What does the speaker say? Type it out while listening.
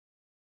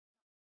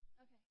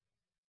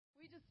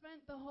just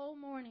spent the whole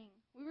morning.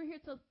 We were here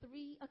till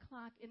 3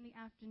 o'clock in the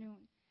afternoon,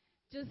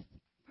 just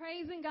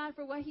praising God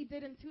for what he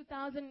did in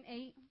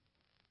 2008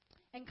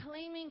 and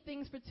claiming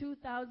things for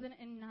 2009.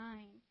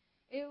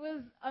 It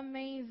was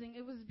amazing.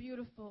 It was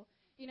beautiful.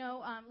 You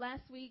know,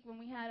 last week when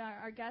we had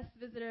our guest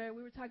visitor,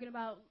 we were talking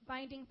about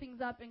binding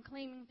things up and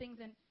claiming things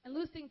and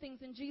loosing things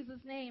in Jesus'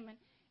 name.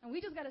 And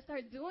we just got to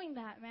start doing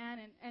that, man.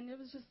 And it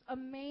was just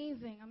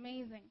amazing,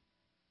 amazing.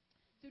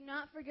 Do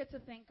not forget to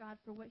thank God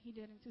for what he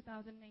did in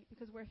 2008,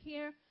 because we're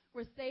here,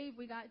 we're saved,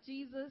 we got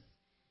Jesus,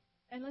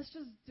 and let's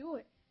just do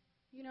it.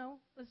 You know,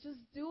 let's just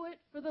do it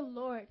for the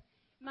Lord.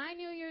 My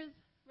New Year's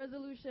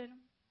resolution,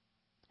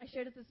 I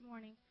shared it this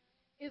morning,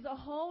 is a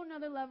whole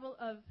nother level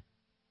of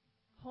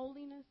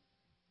holiness,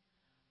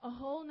 a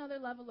whole nother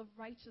level of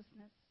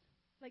righteousness.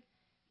 Like,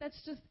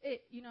 that's just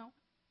it, you know.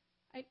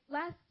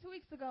 2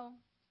 weeks ago,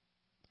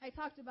 I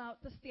talked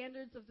about the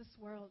standards of this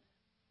world,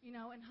 you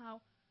know, and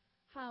how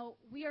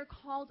we are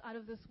called out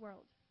of this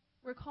world.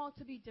 We're called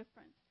to be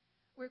different.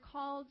 We're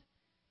called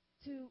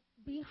to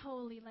be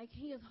holy like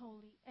he is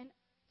holy. And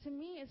to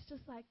me, it's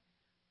just like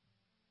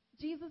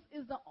Jesus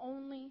is the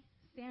only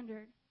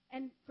standard.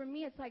 And for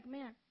me, it's like,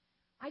 man,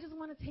 I just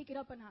want to take it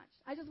up a notch.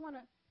 I just want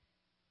to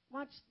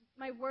watch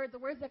my words, the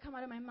words that come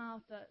out of my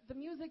mouth, the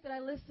music that I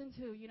listen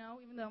to, you know,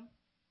 even though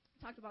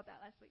I talked about that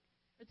last week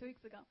or 2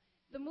 weeks ago.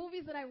 The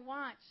movies that I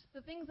watch,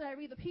 the things that I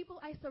read, the people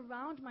I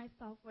surround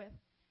myself with,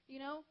 you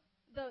know,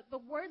 the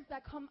words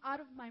that come out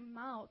of my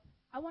mouth.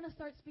 I want to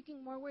start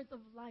speaking more words of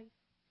life,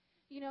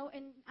 you know,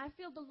 and I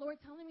feel the Lord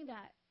telling me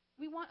that.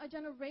 We want a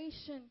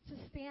generation to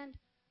stand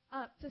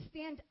up, to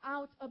stand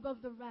out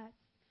above the rest.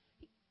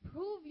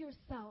 Prove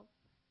yourself,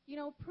 you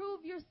know,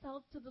 prove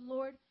yourself to the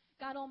Lord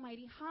God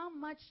Almighty. How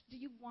much do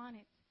you want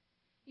it?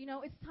 You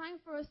know, it's time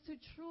for us to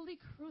truly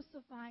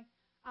crucify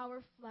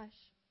our flesh.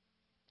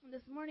 And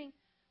this morning,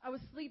 I was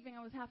sleeping.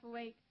 I was half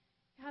awake,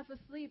 half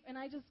asleep, and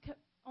I just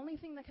only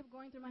thing that kept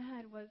going through my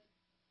head was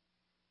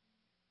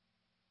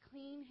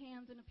clean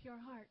hands and a pure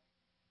heart.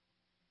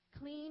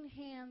 Clean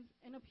hands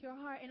and a pure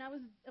heart. And I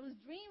was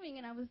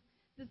dreaming, and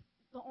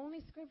the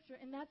only scripture,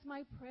 and that's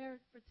my prayer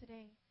for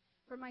today,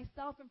 for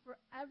myself and for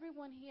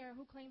everyone here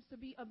who claims to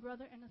be a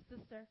brother and a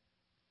sister.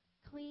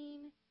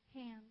 Clean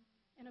hands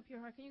and a pure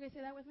heart. Can you guys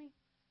say that with me?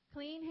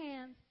 Clean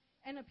hands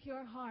and a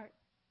pure heart.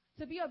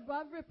 To be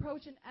above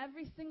reproach in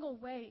every single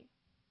way,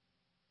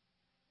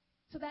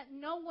 so that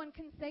no one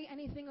can say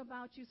anything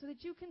about you, so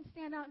that you can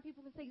stand out and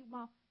people can say,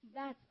 wow,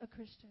 that's a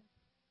Christian.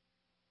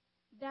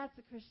 That's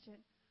a Christian.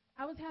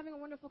 I was having a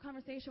wonderful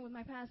conversation with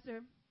my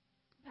pastor,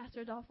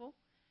 Pastor Adolfo,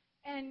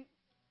 and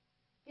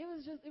it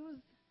was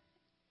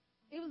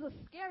a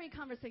scary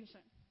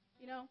conversation,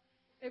 you know.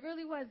 It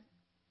really was,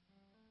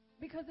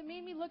 because it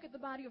made me look at the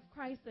body of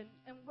Christ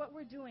and what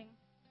we're doing.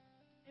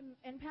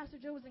 And Pastor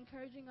Joe was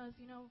encouraging us,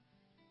 you know,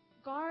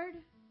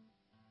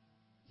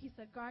 he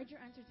said, guard your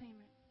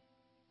entertainment.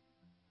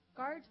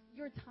 Guard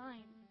your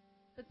time,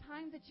 the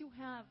time that you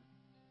have.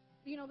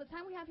 You know, the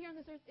time we have here on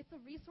this earth, it's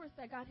a resource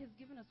that God has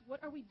given us.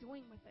 What are we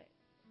doing with it?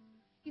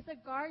 He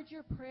said, guard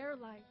your prayer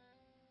life.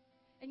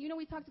 And you know,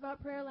 we talked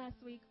about prayer last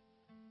week.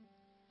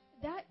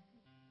 That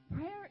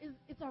prayer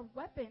it's our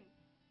weapon.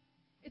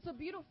 It's a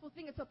beautiful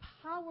thing. It's a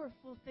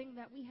powerful thing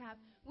that we have.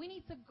 We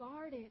need to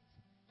guard it.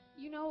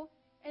 You know,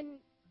 and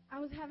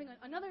I was having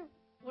another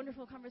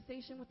wonderful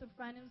conversation with a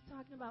friend and was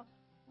talking about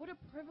what a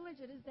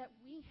privilege it is that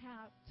we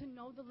have to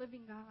know the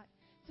living God,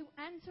 to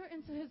enter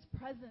into his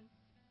presence,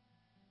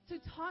 to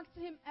talk to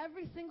him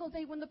every single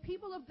day, when the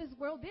people of this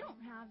world, they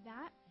don't have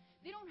that.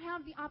 They don't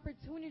have the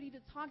opportunity to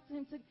talk to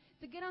him,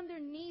 to get on their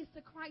knees,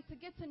 to cry, to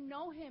get to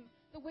know him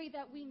the way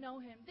that we know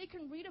him. They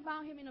can read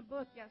about him in a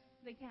book. Yes,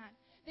 they can.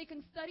 They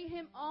can study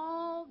him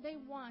all they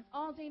want,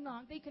 all day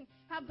long. They can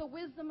have the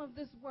wisdom of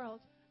this world.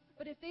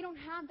 But if they don't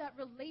have that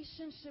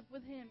relationship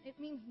with him, it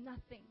means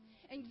nothing.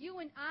 And you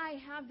and I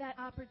have that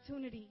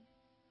opportunity.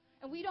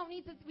 And we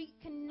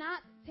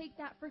cannot take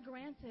that for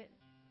granted.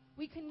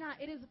 We cannot.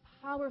 It is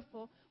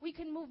powerful. We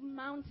can move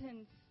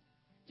mountains.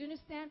 Do you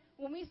understand?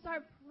 When we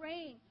start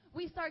praying,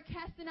 we start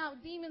casting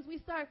out demons. We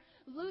start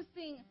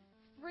loosing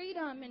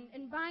freedom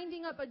and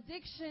binding up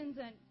addictions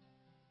and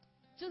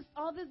just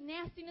all this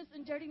nastiness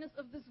and dirtiness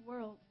of this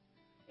world.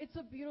 It's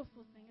a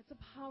beautiful thing. It's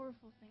a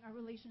powerful thing, our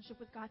relationship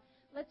with God.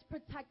 Let's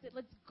protect it.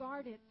 Let's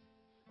guard it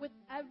with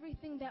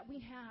everything that we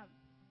have.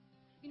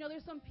 You know,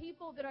 there's some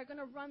people that are going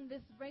to run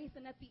this race,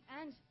 and at the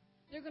end,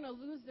 they're going to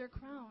lose their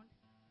crown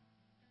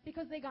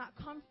because they got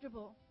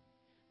comfortable,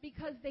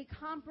 because they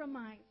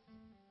compromised.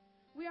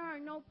 We are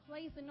in no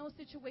place and no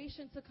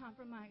situation to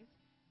compromise.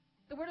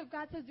 The Word of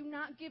God says, do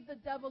not give the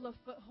devil a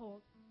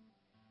foothold.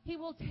 He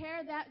will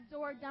tear that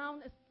door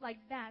down like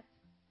that.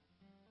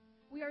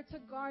 We are to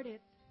guard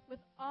it with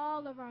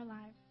all of our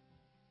lives.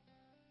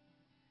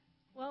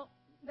 Well,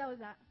 that was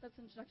that. That's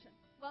an introduction.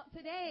 Well,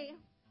 today,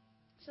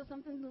 show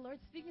something the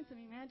Lord's speaking to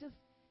me, man.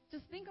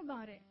 Just think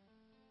about it.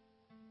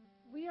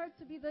 We are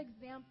to be the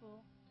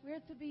example. We are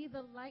to be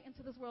the light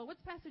into this world.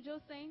 What's Pastor Joe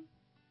saying?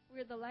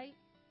 We're the light,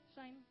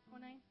 shine,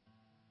 one eye.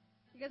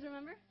 You guys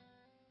remember?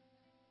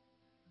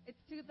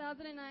 It's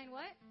 2009.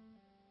 What?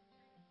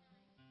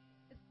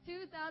 It's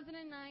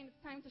 2009. It's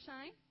time to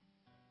shine.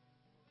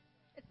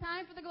 It's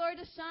time for the glory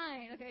to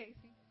shine. Okay,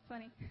 see,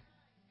 funny.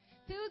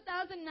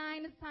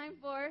 2009 is time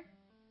for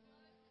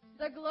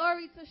the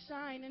glory to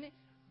shine. And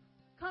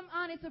come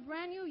on, it's a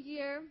brand new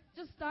year.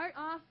 Just start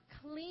off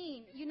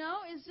clean.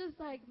 It's just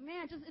like,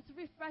 man, it's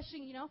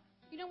refreshing,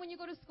 when you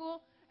go to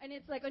school and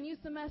it's like a new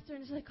semester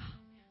and it's like, oh,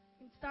 man,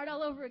 you can start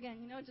all over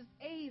again, just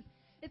A's.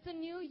 It's a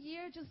new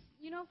year. Just,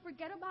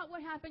 forget about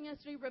what happened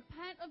yesterday.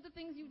 Repent of the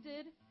things you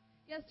did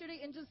yesterday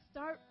and just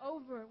start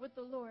over with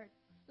the Lord.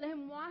 Let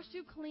Him wash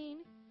you clean.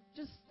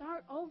 Just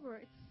start over.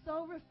 It's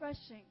so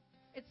refreshing.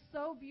 It's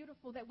so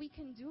beautiful that we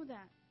can do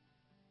that.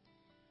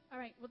 All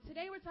right. Well,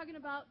 today we're talking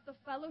about the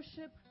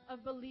fellowship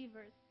of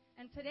believers.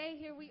 And today,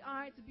 here we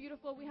are. It's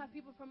beautiful. We have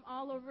people from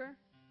all over,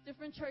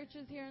 different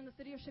churches here in the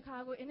city of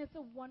Chicago, and it's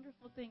a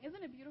wonderful thing.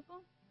 Isn't it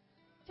beautiful?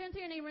 Turn to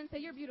your neighbor and say,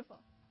 you're beautiful.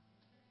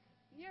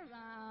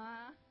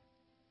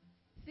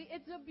 See,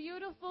 it's a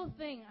beautiful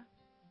thing.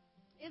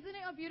 Isn't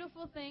it a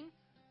beautiful thing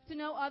to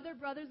know other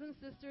brothers and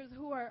sisters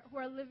who are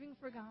living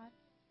for God?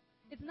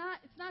 It's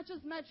not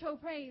just Metro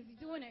Praise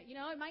doing it.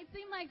 It might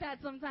seem like that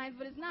sometimes,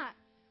 but it's not.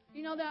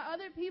 There are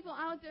other people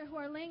out there who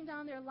are laying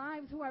down their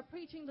lives, who are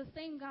preaching the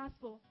same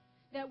gospel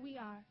that we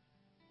are.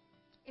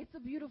 It's a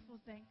beautiful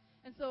thing.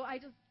 And so I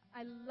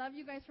love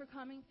you guys for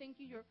coming. Thank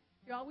you.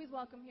 You're always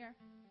welcome here.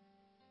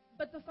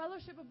 But the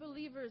fellowship of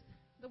believers,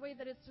 the way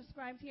that it's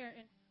described here,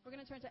 and we're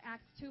going to turn to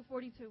Acts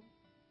 2:42.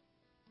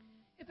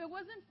 If it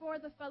wasn't for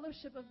the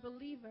fellowship of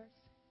believers,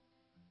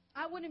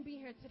 I wouldn't be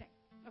here today.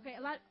 Okay,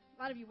 a lot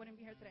of you wouldn't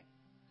be here today.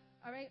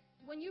 All right?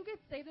 When you get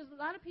saved, there's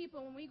a lot of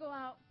people, when we go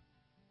out,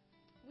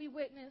 we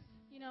witness,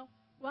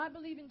 well, I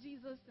believe in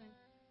Jesus,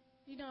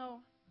 and,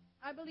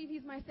 I believe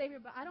He's my Savior,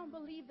 but I don't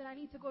believe that I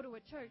need to go to a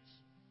church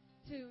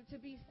to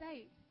be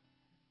saved.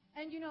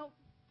 And,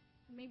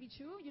 maybe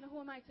true. Who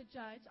am I to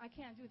judge? I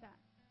can't do that.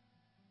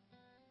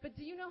 But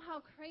do you know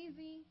how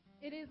crazy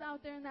it is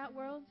out there in that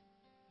world?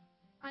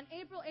 On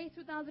April 8,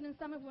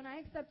 2007, when I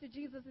accepted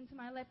Jesus into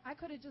my life, I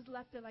could have just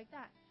left it like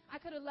that. I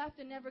could have left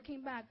and never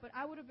came back, but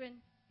I would have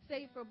been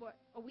saved for what,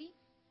 a week?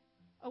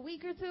 A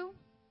week or two?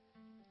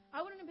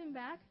 I wouldn't have been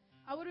back.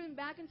 I would have been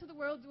back into the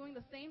world doing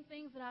the same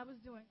things that I was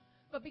doing.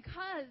 But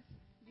because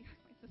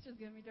my sister's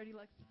giving me dirty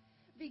looks,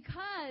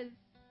 because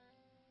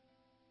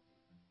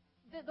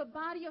the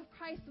body of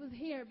Christ was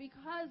here,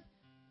 because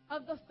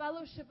of the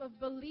fellowship of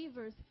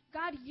believers,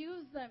 God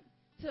used them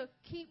to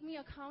keep me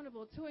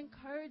accountable, to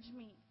encourage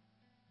me.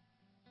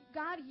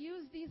 God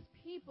used these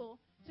people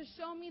to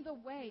show me the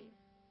way.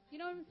 You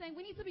know what I'm saying?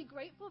 We need to be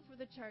grateful for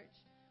the church.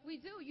 We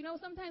do.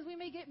 Sometimes we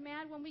may get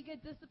mad when we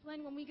get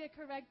disciplined, when we get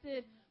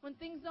corrected, when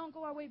things don't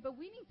go our way, but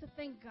we need to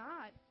thank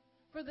God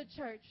for the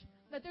church,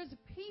 that there's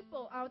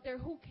people out there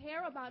who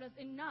care about us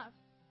enough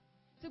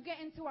to get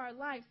into our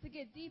lives, to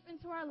get deep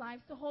into our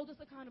lives, to hold us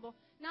accountable.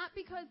 Not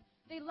because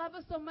they love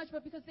us so much,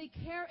 but because they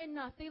care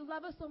enough. They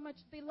love us so much.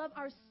 They love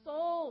our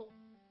soul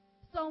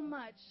so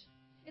much.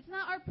 It's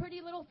not our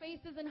pretty little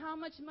faces and how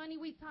much money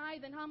we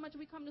tithe and how much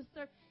we come to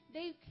serve.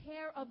 They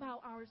care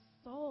about our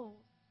souls.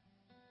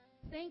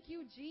 Thank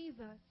you,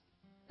 Jesus,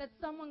 that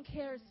someone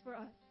cares for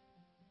us.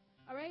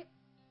 All right?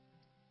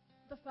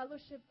 The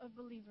fellowship of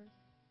believers.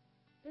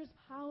 There's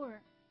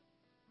power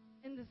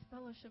in this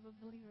fellowship of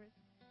believers.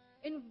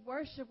 In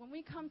worship, when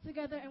we come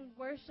together and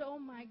worship, oh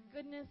my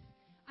goodness,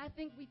 I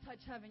think we touch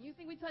heaven. You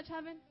think we touch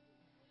heaven?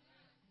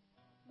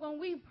 When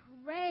we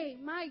pray,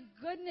 my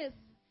goodness,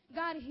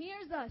 God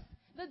hears us.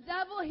 The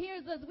devil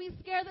hears us. We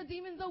scare the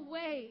demons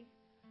away.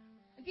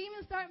 The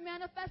demons start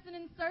manifesting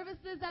in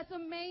services. That's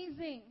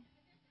amazing.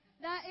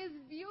 That is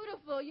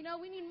beautiful.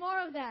 We need more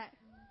of that.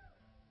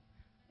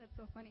 That's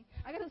so funny.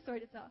 I got a story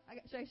to tell.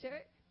 Should I share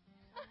it?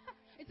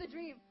 It's a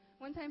dream.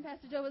 One time,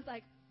 Pastor Joe was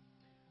like,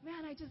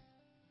 man, I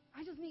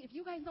just need, if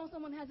you guys know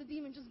someone has a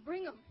demon, just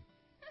bring them.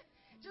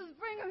 Just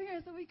bring them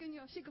here so we can,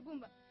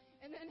 shikaboomba.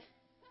 And then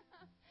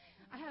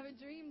I have a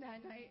dream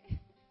that night.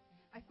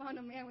 I found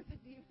a man with a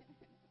demon.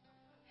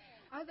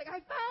 I was like,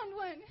 I found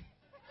one.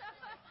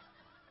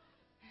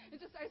 It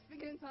just starts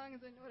speaking in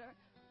tongues and whatever.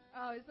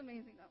 Oh, it's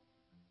amazing, though.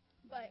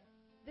 But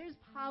there's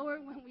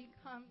power when we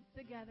come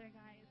together,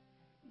 guys.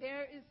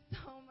 There is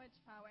so much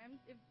power.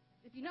 And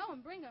if you know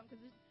them, bring them,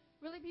 because there's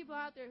really people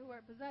out there who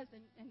are possessed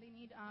and they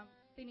need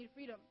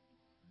freedom.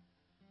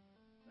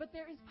 But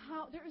there is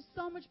power. There is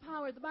so much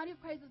power. The body of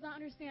Christ does not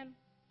understand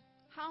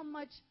how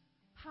much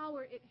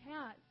power it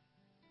has.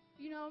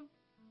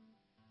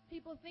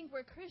 People think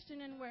we're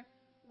Christian and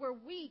we're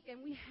weak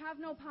and we have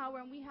no power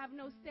and we have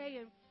no say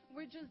and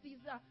we're just these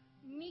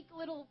meek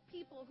little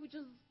people who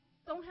just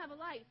don't have a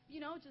life.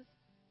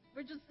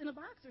 We're just in a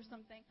box or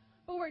something.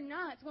 But we're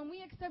not. When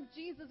we accept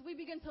Jesus, we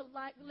begin to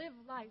live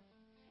life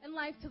and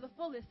life to the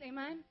fullest.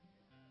 Amen?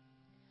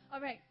 All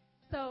right.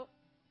 So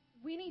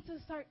we need to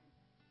start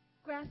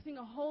grasping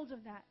a hold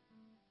of that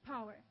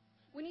power.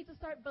 We need to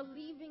start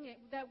believing it,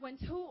 that when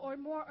two or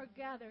more are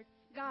gathered,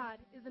 God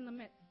is in the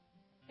midst.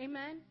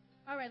 Amen?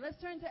 All right, let's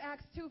turn to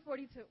Acts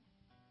 2:42.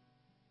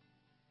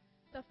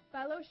 The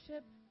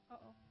fellowship.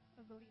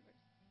 of believers.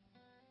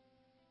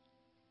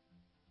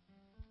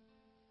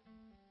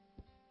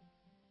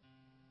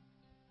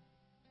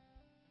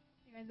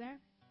 You guys there?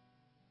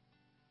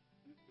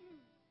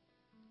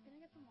 Can I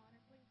get some water,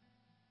 please?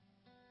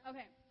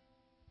 Okay.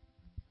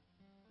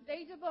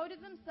 They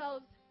devoted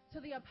themselves to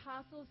the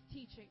apostles'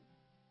 teaching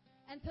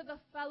and to the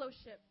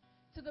fellowship,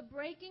 to the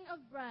breaking of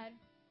bread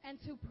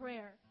and to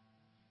prayer.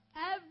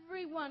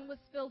 Everyone was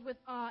filled with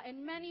awe,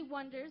 and many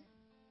wonders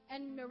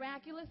and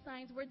miraculous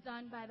signs were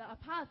done by the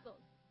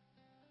apostles.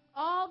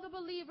 All the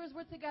believers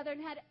were together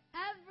and had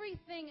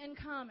everything in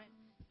common.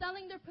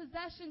 Selling their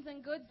possessions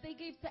and goods, they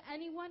gave to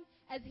anyone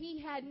as he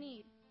had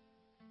need.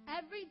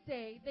 Every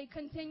day they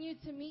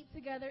continued to meet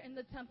together in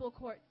the temple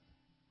courts.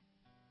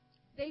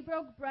 They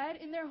broke bread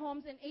in their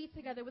homes and ate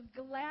together with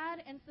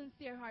glad and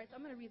sincere hearts.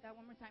 I'm going to read that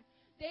one more time.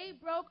 They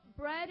broke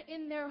bread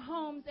in their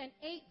homes and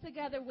ate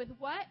together with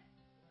what?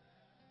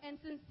 And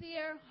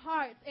sincere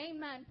hearts.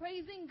 Amen.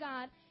 Praising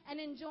God and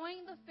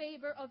enjoying the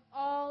favor of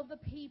all the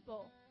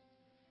people.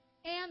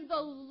 And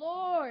the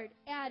Lord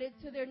added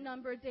to their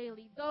number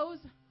daily those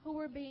who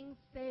were being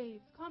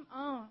saved. Come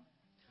on.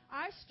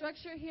 Our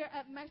structure here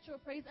at Metro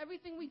Praise,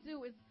 everything we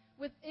do is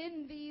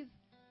within these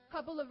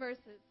couple of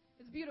verses.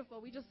 It's beautiful.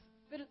 We just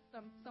fit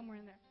them somewhere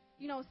in there.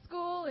 You know,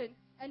 school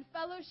and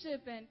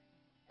fellowship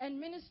and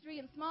ministry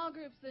and small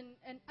groups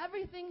and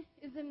everything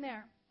is in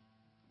there.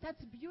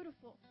 That's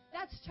beautiful.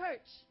 That's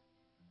church.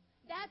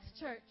 That's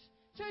church.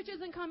 Church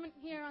isn't coming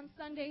here on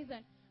Sundays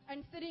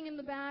and sitting in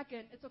the back,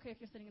 and it's okay if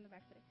you're sitting in the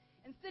back today,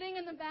 and sitting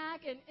in the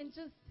back and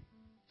just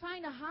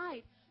trying to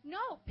hide.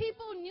 No,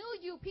 people knew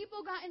you.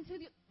 People got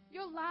into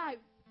your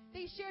lives.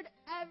 They shared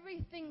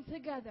everything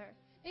together.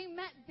 They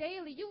met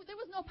daily. There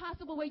was no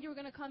possible way you were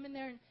going to come in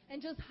there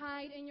and just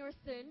hide in your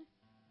sin.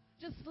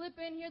 Just slip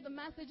in, hear the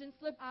message, and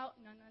slip out.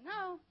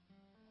 No.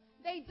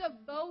 They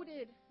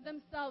devoted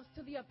themselves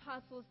to the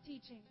apostles'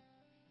 teaching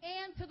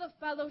and to the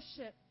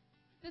fellowship.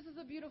 This is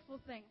a beautiful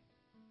thing.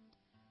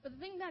 But the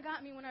thing that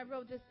got me when I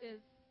read this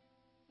is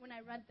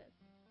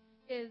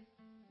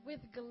with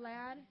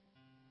glad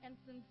and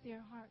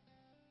sincere hearts.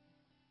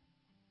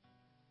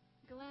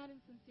 Glad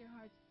and sincere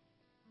hearts.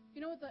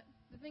 You know what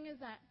the thing is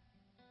that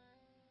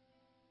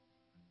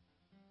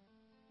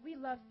we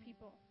love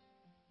people.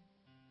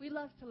 We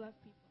love to love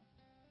people.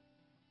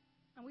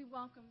 And we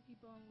welcome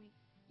people and we,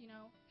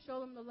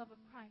 show them the love of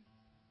Christ.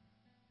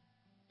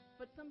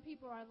 But some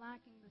people are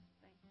lacking this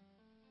thing.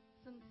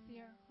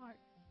 Sincere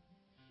hearts.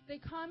 They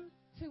come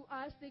to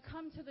us, they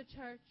come to the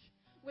church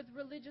with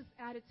religious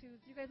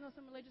attitudes. You guys know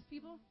some religious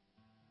people?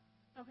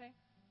 Okay.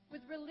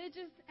 With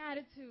religious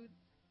attitudes.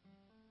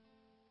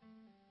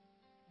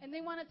 And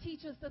they want to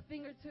teach us a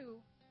thing or two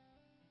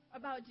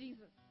about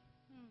Jesus.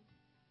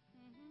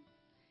 Mm-hmm.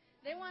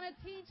 They want to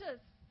teach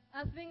us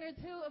a thing or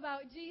two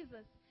about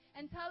Jesus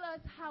and tell us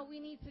how we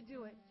need to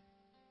do it.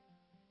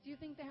 Do you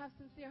think they have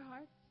sincere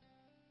hearts?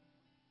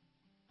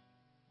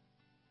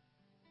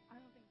 I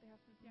don't think they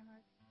have sincere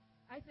hearts.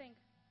 I think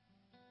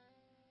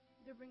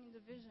they're bringing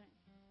division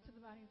to the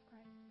body of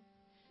Christ.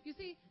 You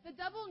see, the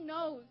devil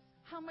knows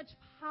how much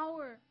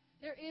power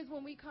there is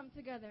when we come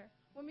together.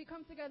 When we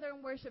come together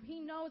and worship, he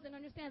knows and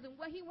understands. And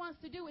what he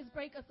wants to do is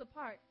break us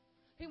apart.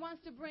 He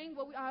wants to bring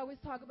what we always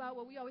talk about,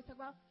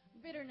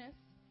 bitterness,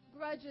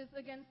 grudges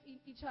against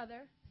each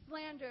other,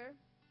 slander.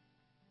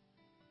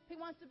 He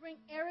wants to bring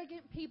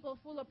arrogant people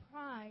full of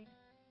pride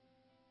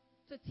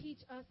to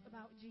teach us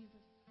about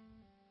Jesus,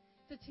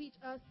 to teach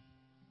us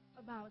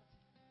about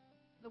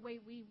the way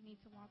we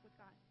need to walk with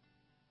God.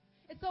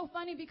 It's so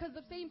funny because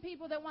the same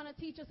people that want to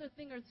teach us a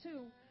thing or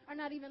two are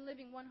not even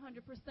living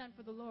 100%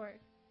 for the Lord.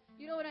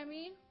 You know what I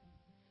mean?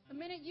 The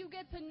minute you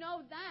get to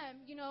know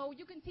them,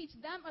 you can teach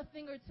them a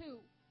thing or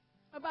two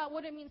about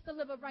what it means to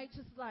live a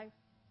righteous life.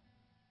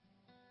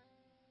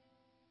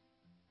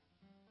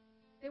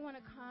 They want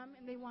to come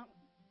and they want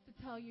to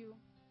tell you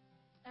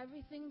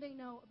everything they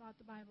know about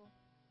the Bible.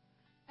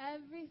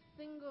 Every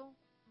single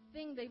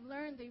thing they've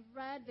learned, they've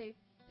read, they've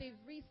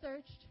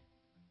researched.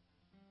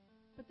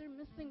 But they're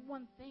missing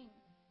one thing.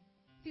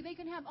 See, they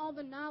can have all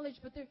the knowledge,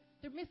 but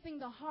they're missing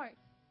the heart.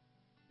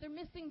 They're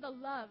missing the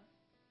love.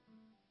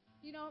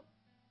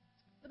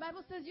 The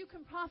Bible says you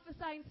can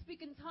prophesy and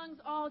speak in tongues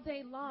all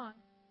day long.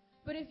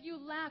 But if you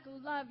lack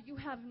love, you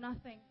have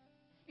nothing.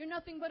 You're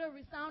nothing but a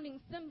resounding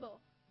cymbal.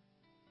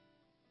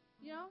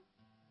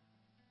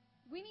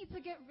 We need to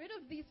get rid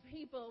of these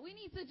people. We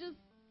need to just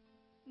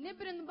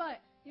nip it in the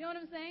butt. You know what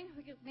I'm saying?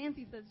 Like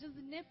Nancy says, just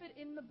nip it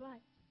in the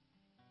butt.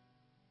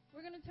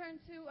 We're going to turn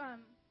to, where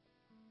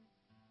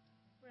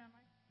am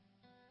I?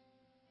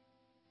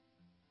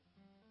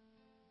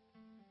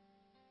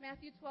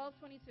 Matthew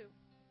 12:22.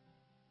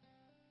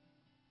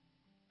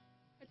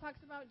 It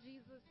talks about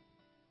Jesus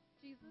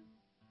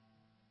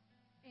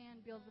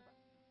and Beelzebub.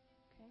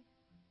 Okay?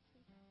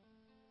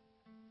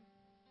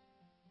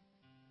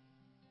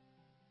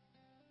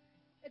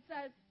 It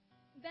says,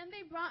 then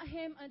they brought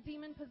him a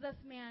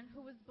demon-possessed man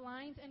who was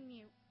blind and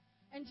mute,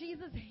 and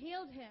Jesus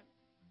healed him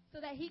so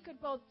that he could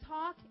both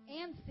talk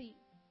and see.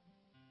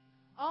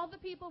 All the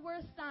people were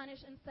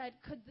astonished and said,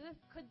 could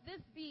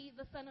this be the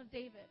the son of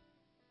David.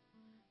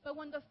 But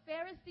when the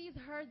Pharisees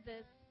heard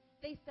this,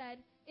 they said,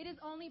 "It is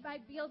only by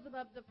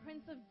Beelzebub, the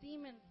prince of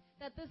demons,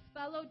 that this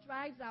fellow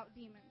drives out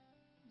demons."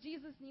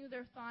 Jesus knew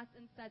their thoughts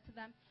and said to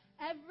them,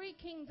 "Every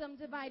kingdom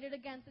divided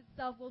against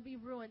itself will be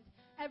ruined.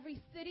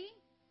 Every city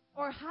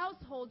or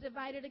household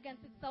divided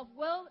against itself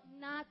will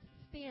not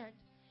stand.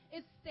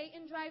 If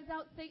Satan drives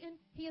out Satan,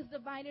 he is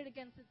divided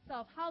against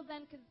itself. How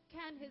then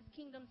can his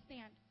kingdom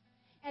stand?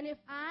 And if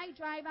I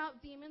drive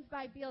out demons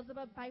by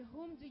Beelzebub, by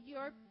whom do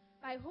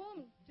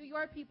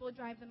your people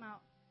drive them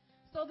out?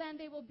 So then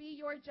they will be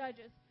your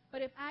judges.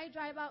 But if I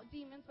drive out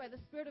demons by the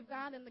Spirit of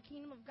God, then the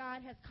kingdom of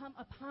God has come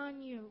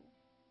upon you."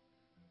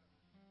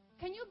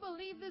 Can you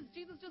believe this?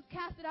 Jesus just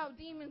casted out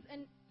demons,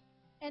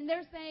 and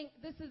they're saying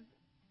this is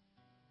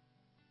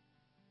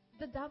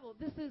the devil.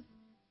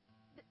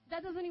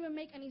 That doesn't even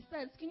make any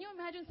sense. Can you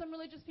imagine some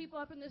religious people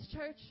up in this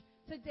church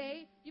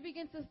today? You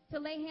begin to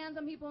lay hands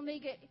on people, and they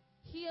get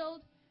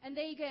healed, and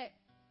they get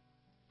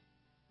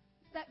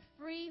set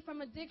free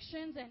from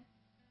addictions,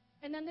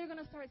 and then they're going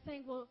to start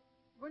saying, "Well,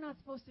 we're not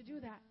supposed to do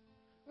that.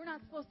 We're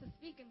not supposed to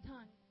speak in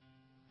tongues.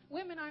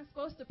 Women aren't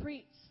supposed to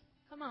preach.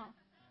 Come on.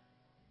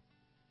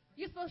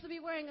 You're supposed to be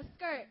wearing a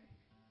skirt.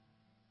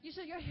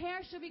 Your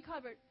hair should be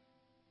covered."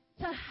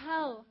 To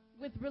hell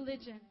with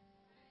religion.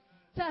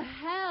 To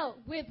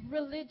hell with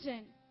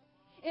religion.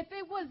 If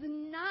it was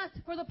not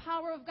for the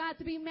power of God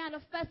to be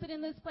manifested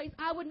in this place,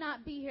 I would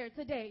not be here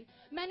today.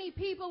 Many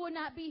people would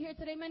not be here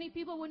today. Many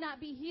people would not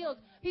be healed.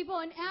 People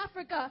in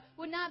Africa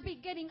would not be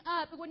getting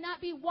up, would not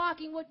be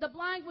walking. The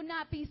blind would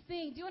not be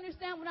seeing. Do you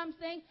understand what I'm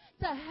saying?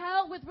 To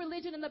hell with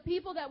religion and the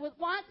people that would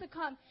want to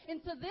come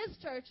into this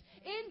church,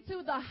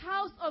 into the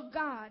house of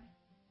God,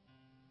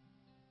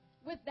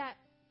 with that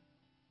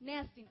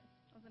nastiness.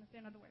 I was going to say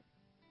another word.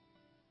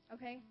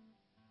 Okay?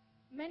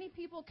 Many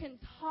people can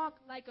talk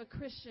like a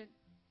Christian.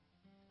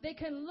 They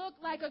can look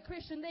like a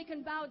Christian. They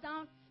can bow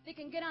down. They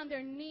can get on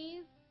their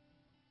knees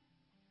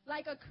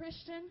like a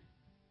Christian.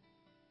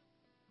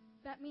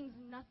 That means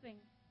nothing.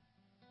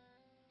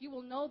 You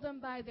will know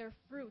them by their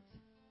fruit.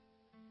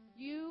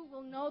 You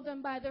will know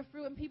them by their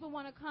fruit. And people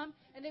want to come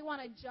and they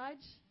want to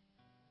judge.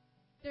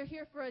 They're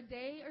here for a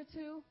day or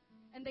two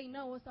and they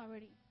know us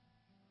already.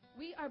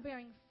 We are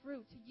bearing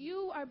fruit.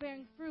 You are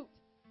bearing fruit.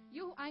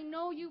 I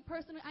know you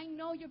personally. I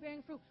know you're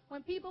bearing fruit.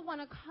 When people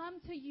want to come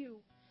to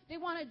you, they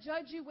want to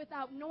judge you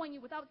without knowing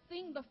you, without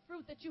seeing the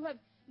fruit that you have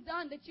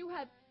done, that you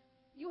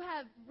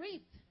have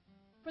reaped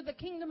for the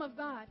kingdom of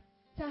God.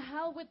 To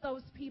hell with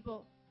those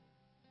people.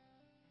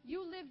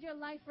 You live your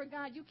life for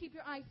God. You keep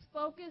your eyes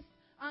focused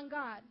on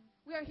God.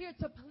 We are here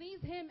to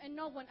please Him and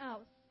no one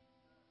else.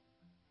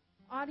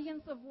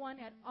 Audience of one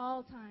at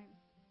all times.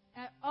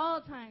 At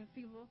all times,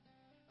 people.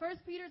 1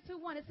 Peter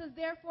 2:1, it says,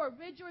 "Therefore,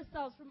 rid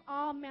yourselves from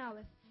all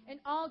malice and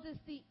all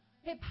deceit,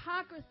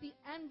 hypocrisy,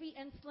 envy,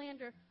 and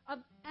slander of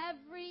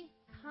every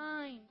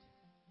kind."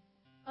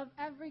 Of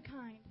every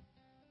kind.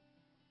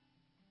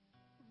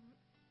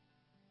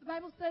 The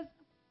Bible says,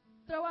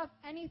 throw off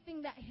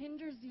anything that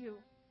hinders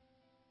you.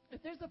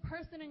 If there's a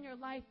person in your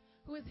life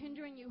who is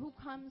hindering you, who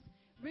comes,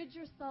 rid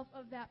yourself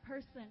of that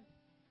person.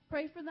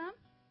 Pray for them.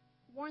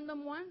 Warn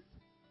them once.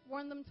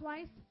 Warn them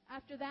twice.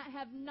 After that,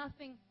 have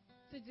nothing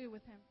to do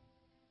with him.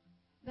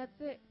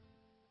 That's it.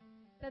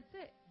 That's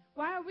it.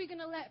 Why are we going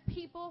to let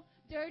people,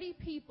 dirty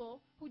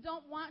people, who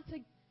don't want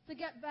to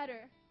get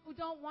better, who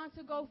don't want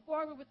to go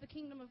forward with the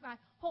kingdom of God,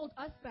 hold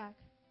us back?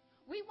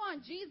 We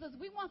want Jesus.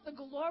 We want the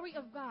glory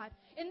of God.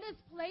 In this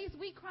place,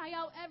 we cry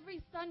out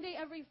every Sunday,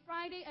 every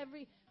Friday,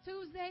 every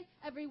Tuesday,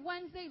 every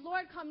Wednesday,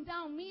 "Lord, come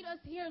down. Meet us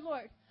here,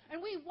 Lord."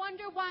 And we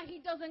wonder why He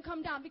doesn't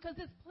come down, because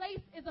this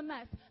place is a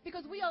mess,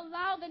 because we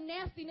allow the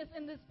nastiness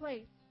in this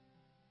place.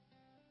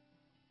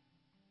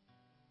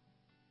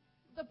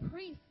 The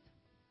priest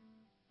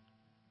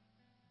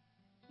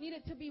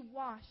needed to be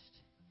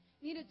washed,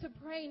 needed to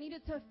pray,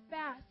 needed to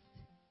fast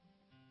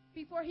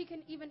before he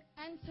can even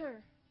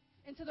enter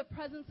into the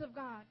presence of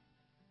God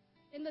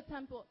in the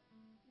temple.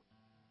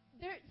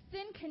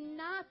 Sin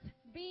cannot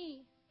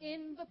be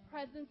in the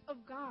presence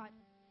of God.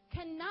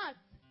 Cannot.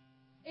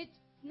 It's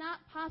not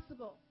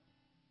possible.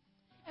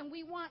 And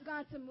we want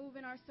God to move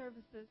in our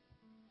services.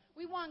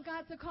 We want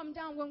God to come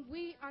down when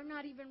we are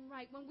not even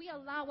right, when we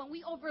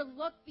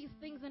overlook these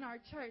things in our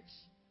church.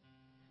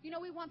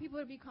 We want people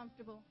to be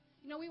comfortable.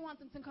 We want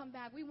them to come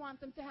back. We want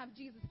them to have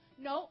Jesus.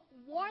 No,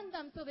 warn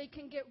them so they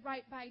can get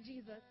right by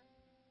Jesus.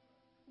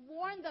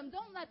 Warn them.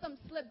 Don't let them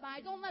slip by.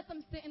 Don't let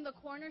them sit in the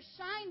corner.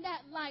 Shine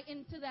that light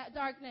into that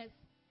darkness.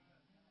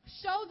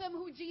 Show them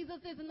who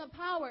Jesus is in the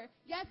power.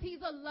 Yes,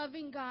 He's a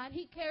loving God.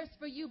 He cares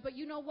for you. But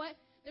you know what?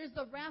 There's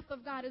the wrath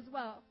of God as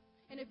well.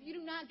 And if you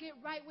do not get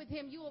right with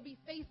Him, you will be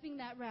facing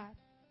that wrath.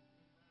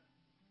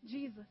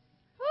 Jesus.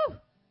 Whew.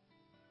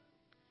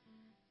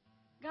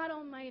 God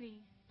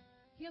Almighty.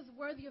 He is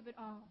worthy of it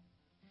all.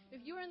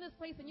 If you're in this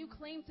place and you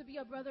claim to be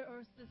a brother or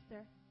a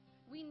sister,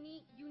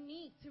 you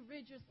need to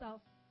rid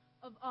yourself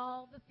of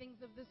all the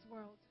things of this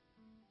world.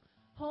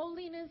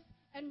 Holiness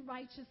and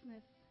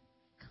righteousness.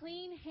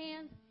 Clean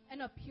hands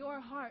and a pure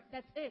heart.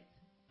 That's it.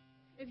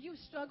 If you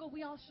struggle,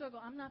 we all struggle.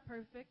 I'm not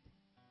perfect.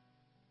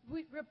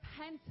 We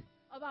repent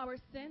of our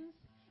sins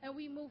and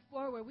we move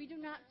forward. We do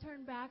not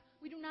turn back.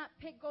 We do not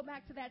go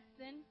back to that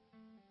sin.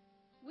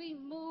 We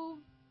move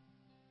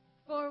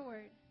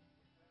forward.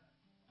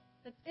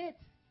 That's it.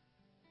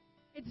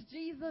 It's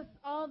Jesus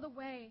all the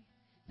way.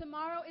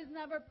 Tomorrow is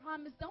never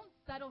promised. Don't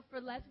settle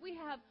for less. We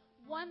have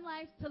one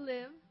life to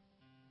live,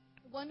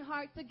 one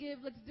heart to give.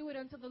 Let's do it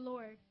unto the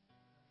Lord.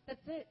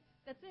 That's it.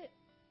 That's it.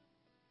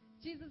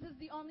 Jesus is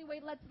the only way.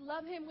 Let's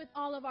love him with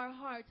all of our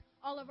heart,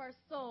 all of our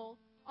soul,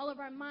 all of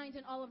our mind,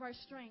 and all of our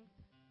strength.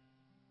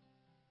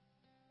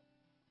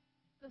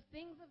 The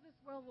things of this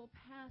world will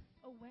pass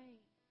away.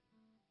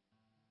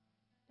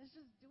 Let's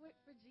just do it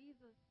for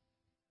Jesus,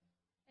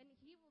 and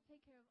he will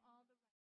take care of all.